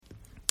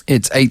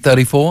It's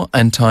 8:34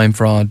 and time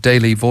for our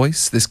daily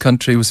voice. This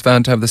country was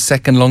found to have the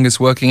second longest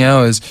working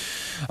hours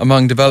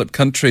among developed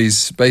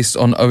countries based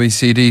on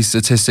OECD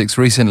statistics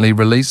recently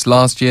released.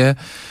 Last year,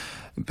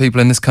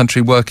 people in this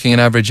country working an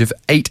average of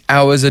 8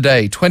 hours a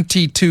day,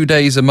 22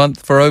 days a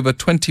month for over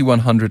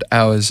 2,100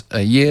 hours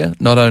a year.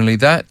 Not only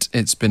that,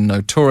 it's been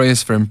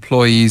notorious for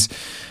employees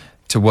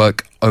to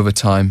work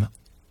overtime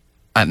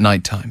at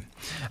night time.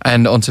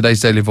 And on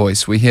today's Daily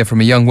Voice, we hear from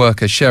a young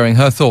worker sharing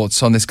her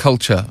thoughts on this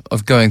culture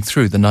of going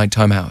through the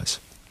nighttime hours.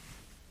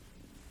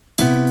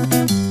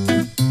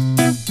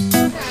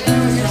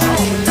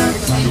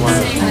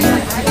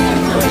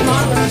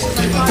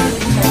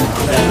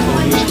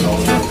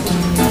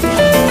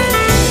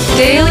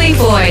 Daily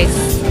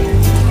Voice.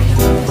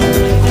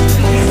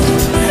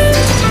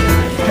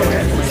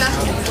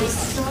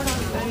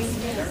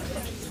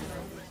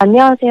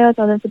 안녕하세요.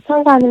 저는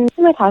부천 사는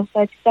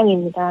 25살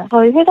직장인입니다.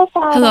 저희 회사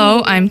사람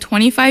Hello, I'm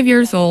 25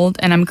 years old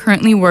and I'm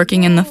currently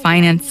working in the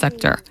finance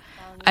sector.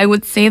 I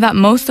would say that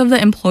most of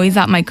the employees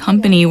at my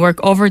company work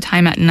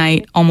overtime at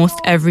night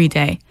almost every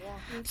day.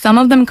 Some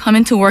of them come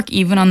into work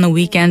even on the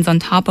weekends on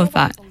top of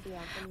that.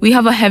 We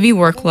have a heavy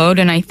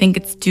workload and I think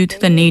it's due to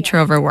the nature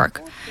of our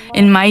work.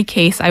 In my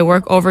case, I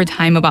work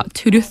overtime about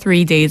 2 to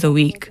 3 days a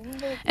week.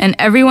 And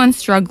everyone's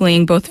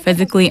struggling both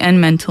physically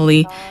and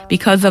mentally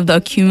because of the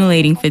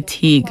accumulating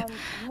fatigue.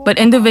 But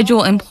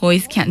individual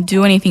employees can't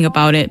do anything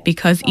about it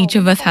because each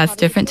of us has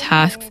different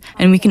tasks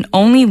and we can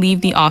only leave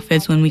the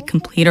office when we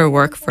complete our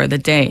work for the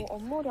day.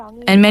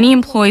 And many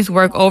employees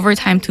work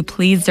overtime to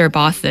please their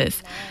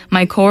bosses.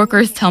 My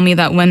coworkers tell me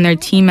that when their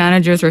team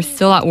managers are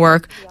still at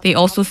work, they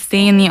also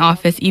stay in the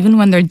office even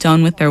when they're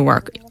done with their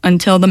work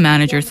until the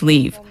managers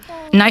leave.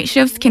 Night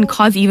shifts can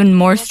cause even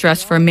more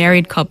stress for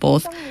married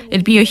couples.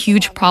 It'd be a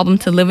huge problem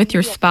to live with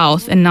your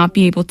spouse and not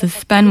be able to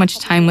spend much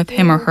time with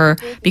him or her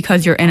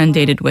because you're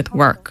inundated with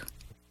work.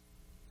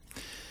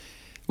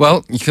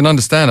 Well, you can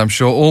understand, I'm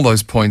sure, all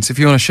those points. If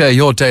you want to share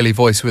your daily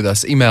voice with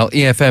us, email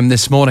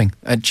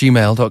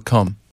efmthismorning@gmail.com.